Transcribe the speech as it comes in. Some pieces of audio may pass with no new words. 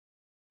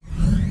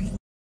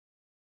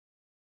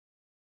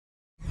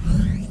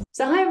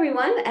So hi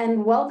everyone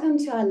and welcome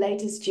to our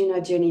latest Juno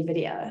Journey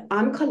video.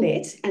 I'm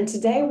Colette and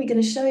today we're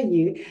going to show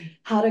you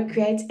how to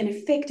create an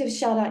effective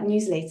shout-out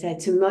newsletter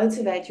to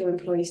motivate your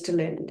employees to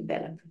learn and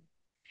develop.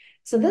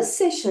 So this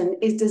session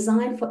is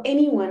designed for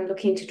anyone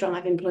looking to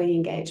drive employee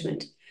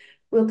engagement.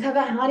 We'll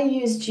cover how to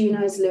use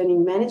Juno's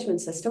learning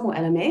management system, or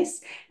LMS,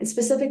 and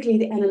specifically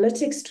the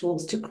analytics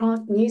tools to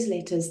craft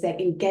newsletters that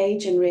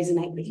engage and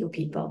resonate with your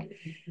people.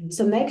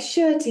 So make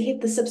sure to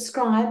hit the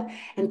subscribe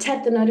and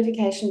tap the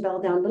notification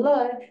bell down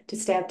below to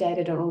stay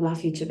updated on all our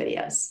future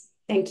videos.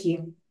 Thank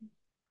you.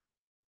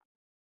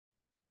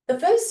 The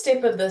first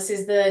step of this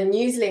is the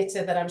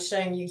newsletter that I'm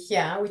showing you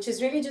here, which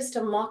is really just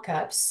a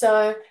mock-up.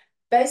 So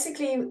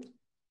basically,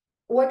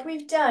 what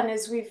we've done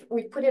is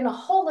we've put in a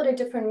whole lot of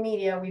different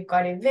media. We've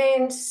got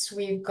events,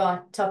 we've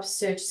got top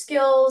search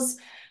skills,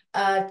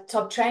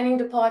 top training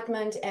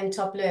department, and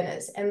top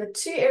learners. And the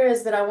two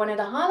areas that I wanted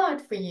to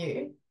highlight for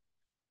you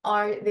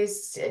are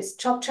this is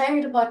top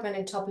training department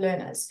and top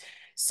learners.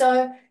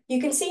 So you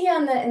can see here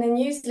in the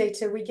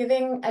newsletter, we're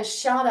giving a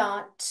shout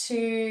out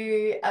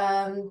to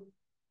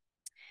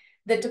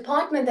the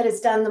department that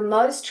has done the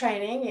most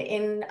training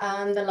in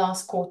the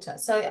last quarter.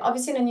 So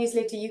obviously in a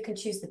newsletter, you can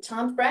choose the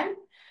time frame.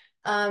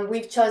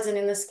 We've chosen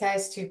in this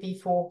case to be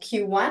for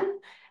Q1,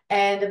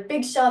 and a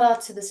big shout out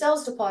to the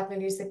sales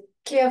department, who's the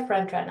clear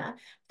front runner,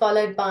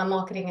 followed by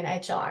marketing and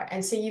HR.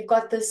 And so you've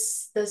got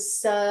this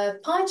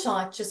pie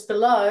chart just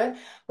below,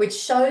 which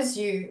shows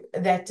you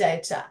that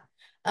data.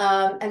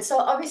 And so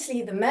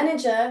obviously the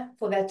manager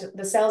for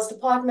the sales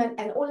department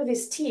and all of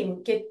his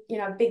team get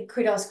big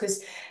kudos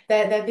because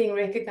they're being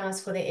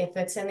recognized for their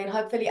efforts, and then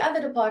hopefully other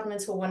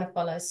departments will want to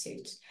follow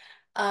suit.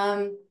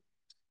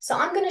 So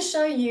I'm going to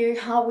show you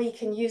how we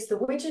can use the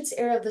widgets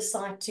area of the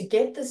site to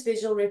get this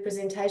visual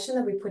representation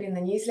that we put in the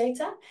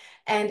newsletter,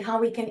 and how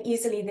we can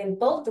easily then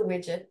build the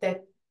widget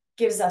that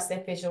gives us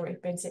that visual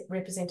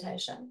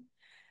representation.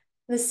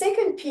 The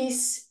second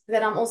piece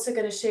that I'm also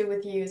going to share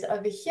with you is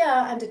over here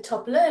under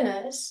top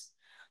learners,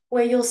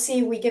 where you'll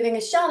see we're giving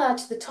a shout out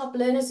to the top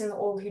learners in the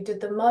org who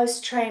did the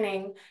most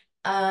training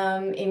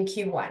in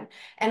Q1.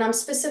 And I'm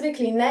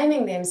specifically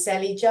naming them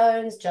Sally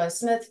Jones, Joe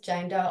Smith,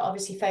 Jane Doe,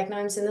 obviously fake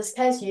names in this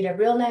case. You'd have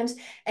real names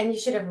and you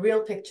should have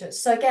real pictures.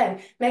 So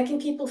again,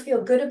 making people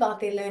feel good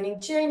about their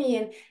learning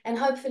journey, and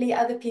hopefully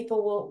other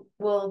people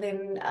will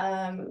then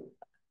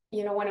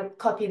want to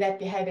copy that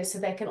behavior so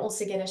they can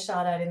also get a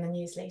shout out in the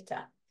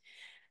newsletter.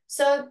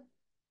 So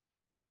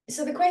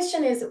the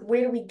question is,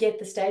 where do we get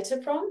this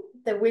data from?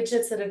 The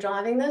widgets that are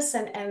driving this,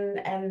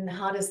 and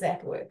how does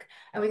that work?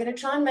 And we're going to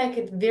try and make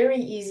it very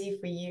easy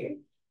for you.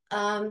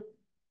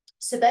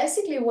 So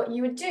basically what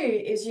you would do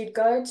is you'd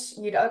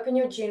open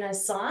your Juno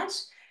site,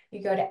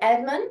 you go to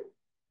admin,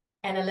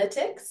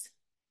 analytics,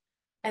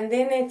 and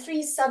then there are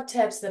three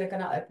subtabs that are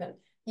going to open.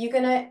 You're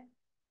going to,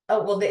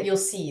 that you'll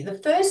see. The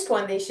first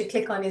one that you should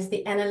click on is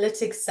the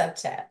analytics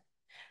subtab.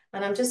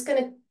 And I'm just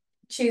going to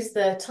choose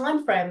the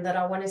time frame that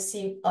I want to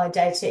see our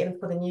data in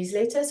for the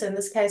newsletter. So in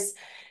this case,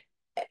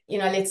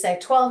 let's say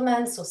 12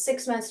 months or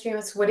 6 months, 3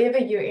 months, whatever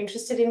you're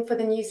interested in for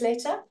the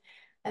newsletter.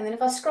 And then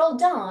if I scroll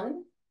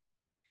down,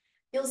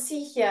 you'll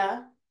see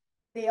here,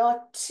 there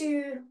are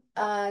two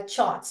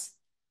charts.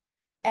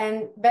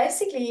 And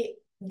basically,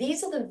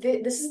 this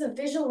is the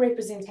visual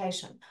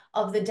representation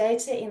of the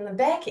data in the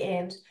back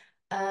end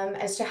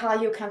as to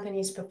how your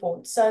company's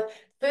performed. So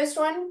first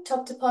one,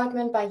 top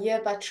department by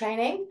year by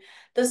training.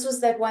 This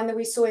was that one that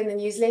we saw in the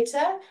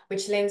newsletter,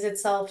 which lends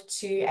itself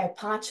to a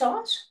pie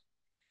chart.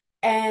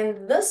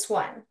 And this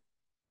one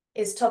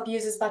is top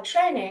users by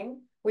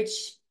training,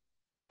 which,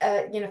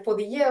 for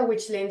the year,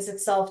 which lends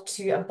itself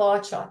to a bar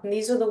chart. And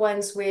these are the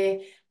ones where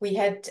we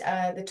had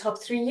the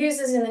top 3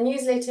 users in the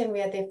newsletter, and we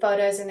had their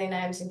photos and their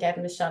names and gave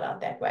them a shout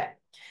out that way.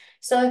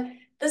 So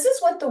this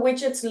is what the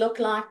widgets look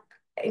like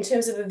in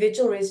terms of a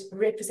visual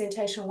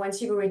representation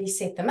once you've already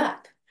set them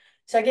up.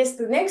 So I guess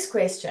the next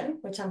question,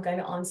 which I'm going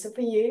to answer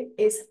for you,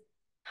 is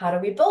how do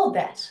we build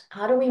that?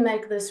 How do we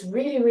make this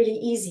really, really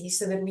easy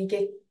so that we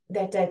get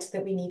that data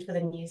that we need for the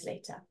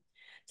newsletter?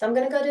 So I'm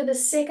going to go to the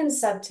second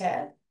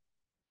subtab,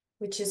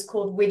 which is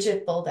called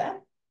Widget Builder.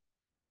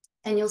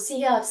 And you'll see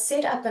here I've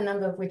set up a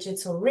number of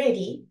widgets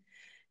already.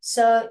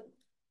 So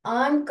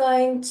I'm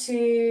going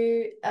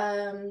to,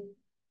 I'm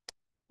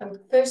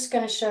first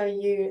going to show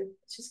you,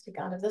 let's just click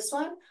out of this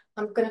one.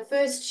 I'm going to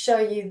first show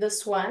you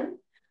this one,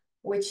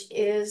 which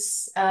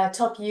is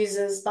top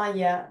users by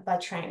year by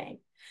training.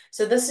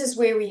 So this is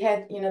where we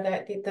had,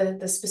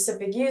 the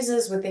specific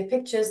users with their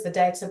pictures, the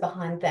data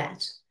behind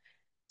that.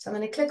 So I'm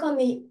going to click on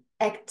the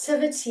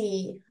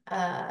activity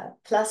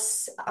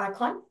plus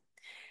icon,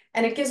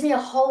 and it gives me a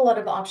whole lot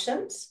of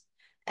options.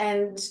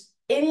 And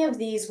any of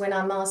these, when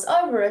I mouse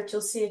over it,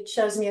 you'll see it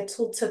shows me a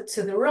tooltip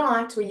to the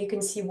right where you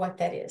can see what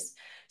that is.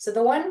 So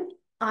the one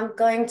I'm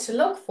going to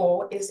look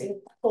for is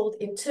called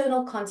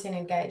internal content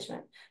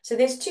engagement. So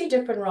there's two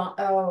different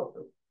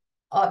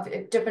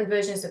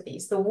versions of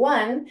these. The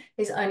one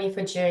is only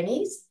for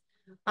journeys.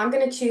 I'm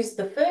going to choose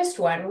the first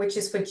one, which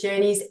is for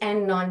journeys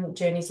and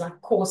non-journeys,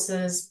 like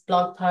courses,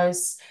 blog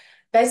posts,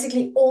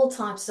 basically all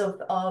types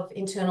of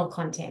internal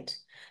content.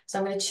 So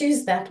I'm going to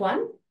choose that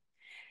one.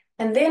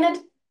 And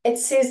then it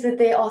says that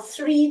there are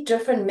 3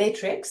 different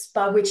metrics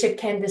by which it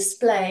can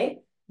display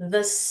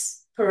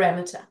this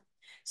parameter.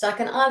 So I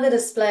can either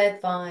display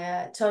it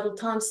via total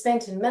time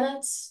spent in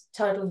minutes,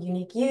 total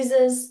unique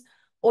users,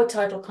 or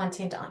total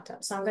content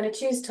items. So I'm going to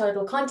choose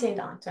total content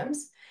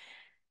items.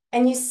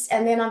 And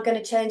then I'm going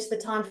to change the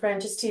time frame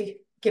just to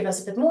give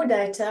us a bit more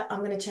data. I'm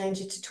going to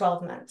change it to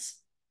 12 months.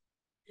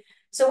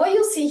 So what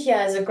you'll see here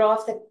is a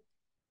graph that,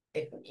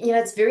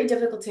 it's very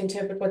difficult to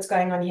interpret what's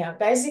going on here.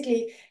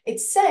 Basically,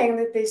 it's saying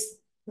that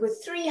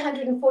with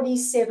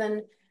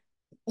 347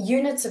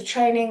 units of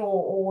training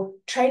or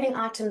training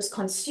items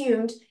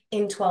consumed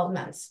in 12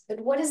 months. But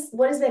what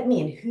does that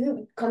mean?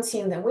 Who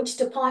consumed them? Which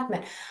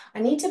department? I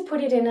need to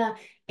put it in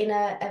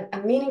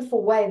a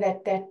meaningful way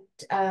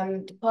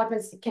that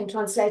departments can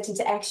translate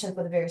into action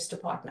for the various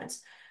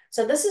departments.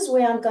 So this is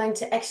where I'm going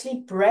to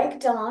actually break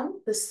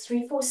down this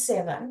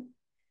 347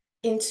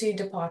 into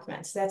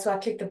departments. That's why I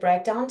click the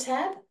breakdown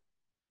tab.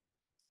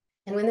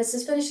 And when this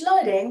is finished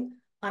loading,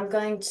 I'm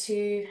going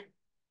to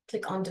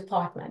click on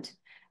department.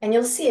 And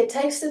you'll see it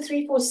takes the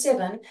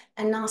 347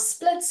 and now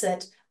splits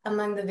it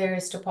among the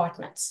various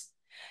departments.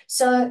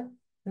 So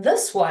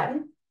this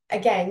one,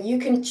 again, you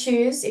can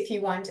choose if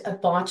you want a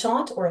bar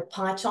chart or a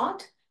pie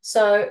chart.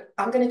 So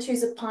I'm going to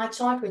choose a pie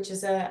chart, which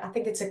is I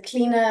think it's a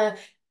cleaner,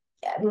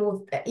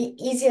 more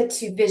easier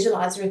to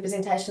visualize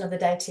representation of the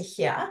data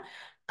here.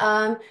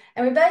 And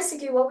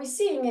what we're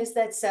seeing is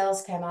that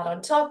sales came out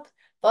on top,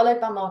 followed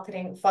by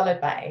marketing,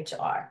 followed by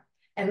HR.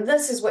 And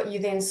this is what you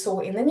then saw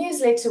in the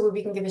newsletter, where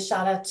we can give a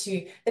shout out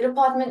to the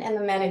department and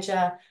the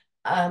manager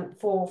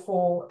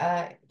for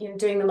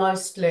doing the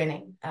most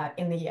learning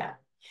in the year.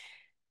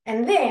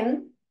 And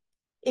then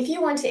if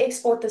you want to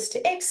export this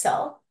to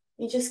Excel,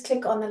 you just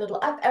click on the little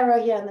up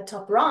arrow here in the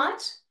top right.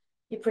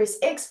 You press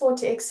export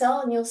to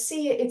Excel and you'll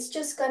see it's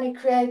just going to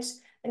create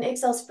an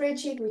Excel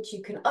spreadsheet, which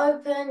you can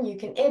open, you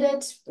can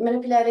edit,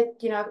 manipulate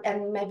it,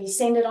 and maybe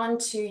send it on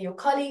to your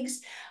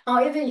colleagues,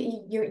 however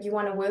you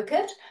want to work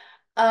it.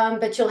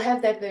 But you'll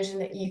have that version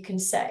that you can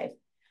save.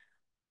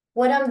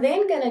 What I'm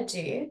then going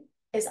to do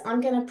is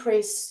I'm going to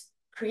press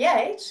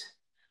create.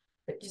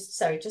 But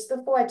just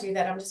before I do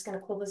that, I'm just going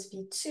to call this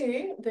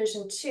V2,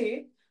 version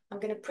 2. I'm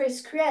going to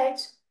press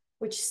create,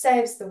 which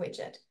saves the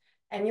widget.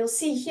 And you'll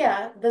see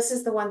here, this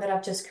is the one that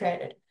I've just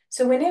created.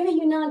 So whenever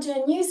you now do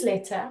a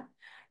newsletter,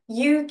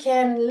 you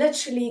can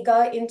literally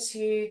go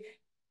into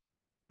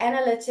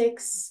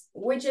analytics,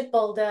 widget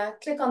builder,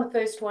 click on the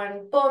first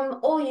one, boom,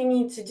 all you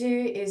need to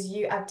do is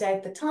you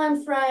update the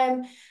time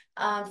frame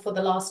for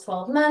the last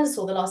 12 months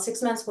or the last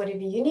 6 months, whatever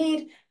you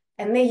need.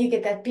 And there you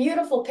get that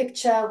beautiful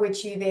picture,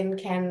 which you then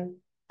can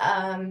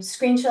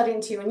screenshot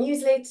into your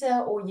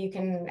newsletter, or you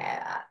can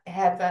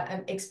have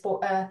an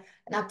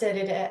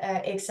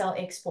updated Excel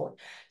export.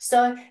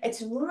 So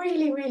it's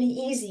really, really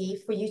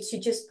easy for you to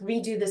just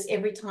redo this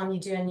every time you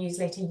do a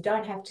newsletter. You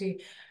don't have to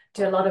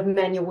do a lot of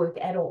manual work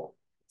at all.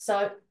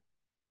 So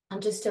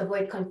just to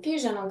avoid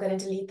confusion, I'm going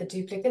to delete the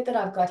duplicate that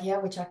I've got here,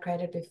 which I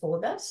created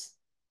before this.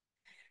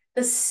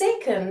 The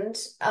second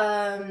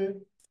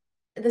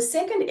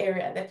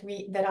area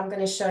that I'm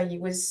going to show you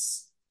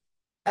was,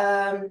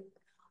 oh,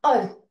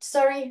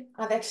 sorry,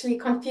 I've actually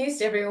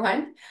confused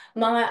everyone.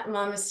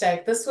 My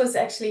mistake. This was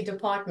actually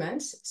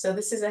department. So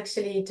this is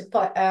actually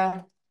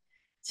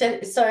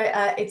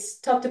it's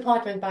top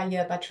department by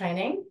year by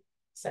training.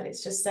 So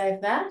let's just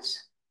save that.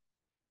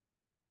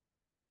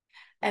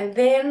 And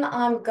then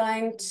I'm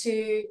going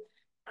to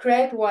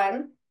create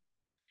one,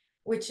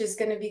 which is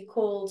going to be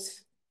called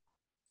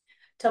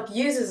top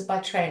users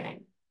by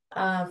training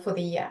for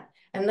the year.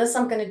 And this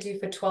I'm going to do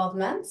for 12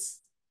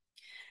 months.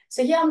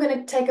 So here I'm going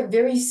to take a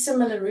very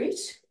similar route.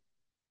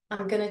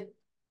 I'm going to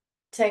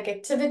take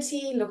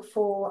activity, look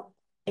for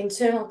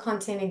internal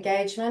content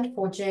engagement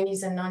for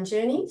journeys and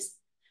non-journeys.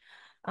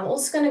 I'm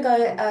also going to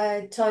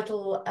go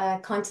total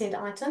content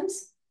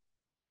items.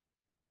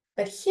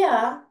 But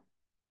here,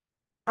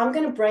 I'm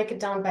going to break it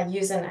down by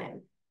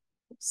username.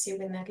 Let's see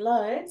when that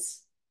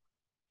loads.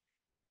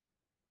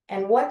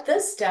 And what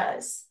this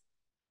does,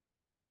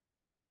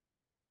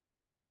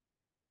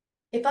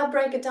 if I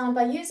break it down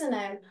by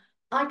username,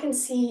 I can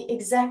see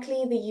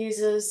exactly the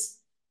users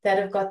that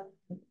have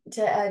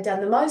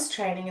done the most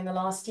training in the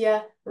last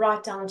year,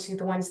 right down to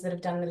the ones that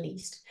have done the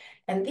least.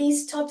 And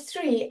these top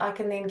 3, I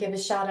can then give a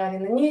shout out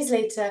in the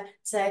newsletter,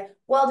 say,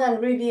 well done,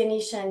 Ruby,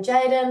 Anisha, and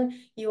Jaden.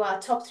 You are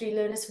top 3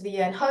 learners for the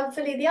year. And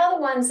hopefully the other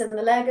ones and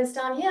the laggers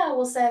down here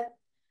will say,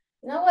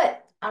 you know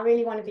what? I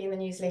really want to be in the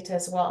newsletter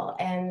as well.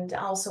 And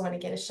I also want to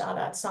get a shout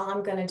out. So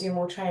I'm going to do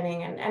more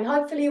training and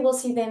hopefully we'll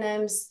see their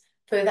names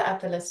further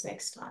up the list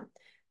next time.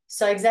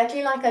 So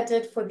exactly like I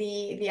did for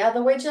the other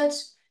widget,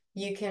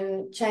 you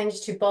can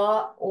change to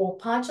bar or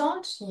pie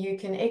chart. You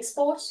can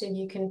export and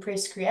you can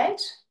press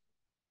create.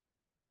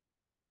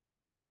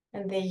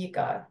 And there you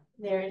go.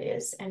 There it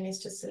is. And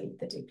let's just delete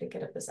the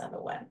duplicate of this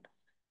other one.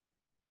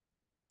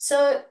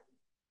 So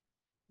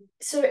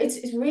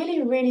it's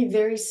really, really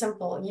very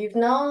simple. You've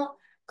now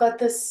got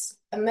this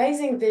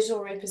amazing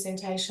visual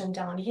representation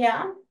down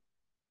here.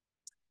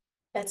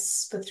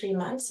 That's for 3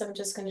 months. So I'm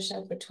just going to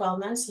show for 12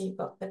 months, so you've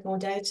got a bit more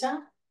data.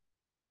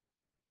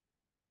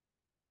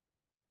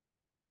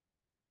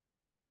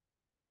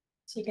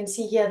 So you can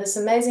see here this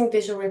amazing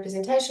visual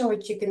representation,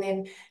 which you can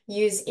then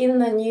use in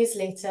the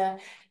newsletter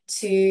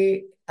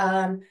to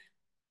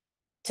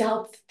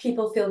help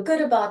people feel good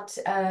about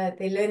their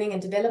learning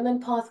and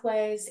development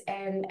pathways,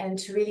 and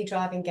to really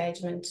drive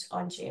engagement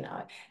on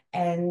Juno.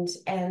 And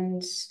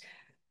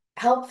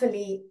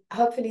hopefully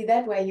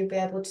that way you'll be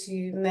able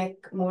to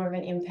make more of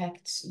an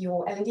impact.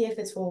 Your L&D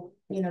efforts will,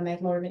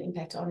 make more of an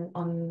impact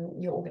on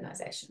your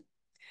organization.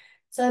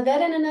 So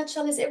that in a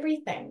nutshell is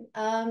everything.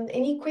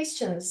 Any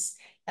questions?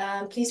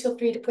 Please feel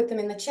free to put them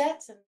in the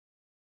chat.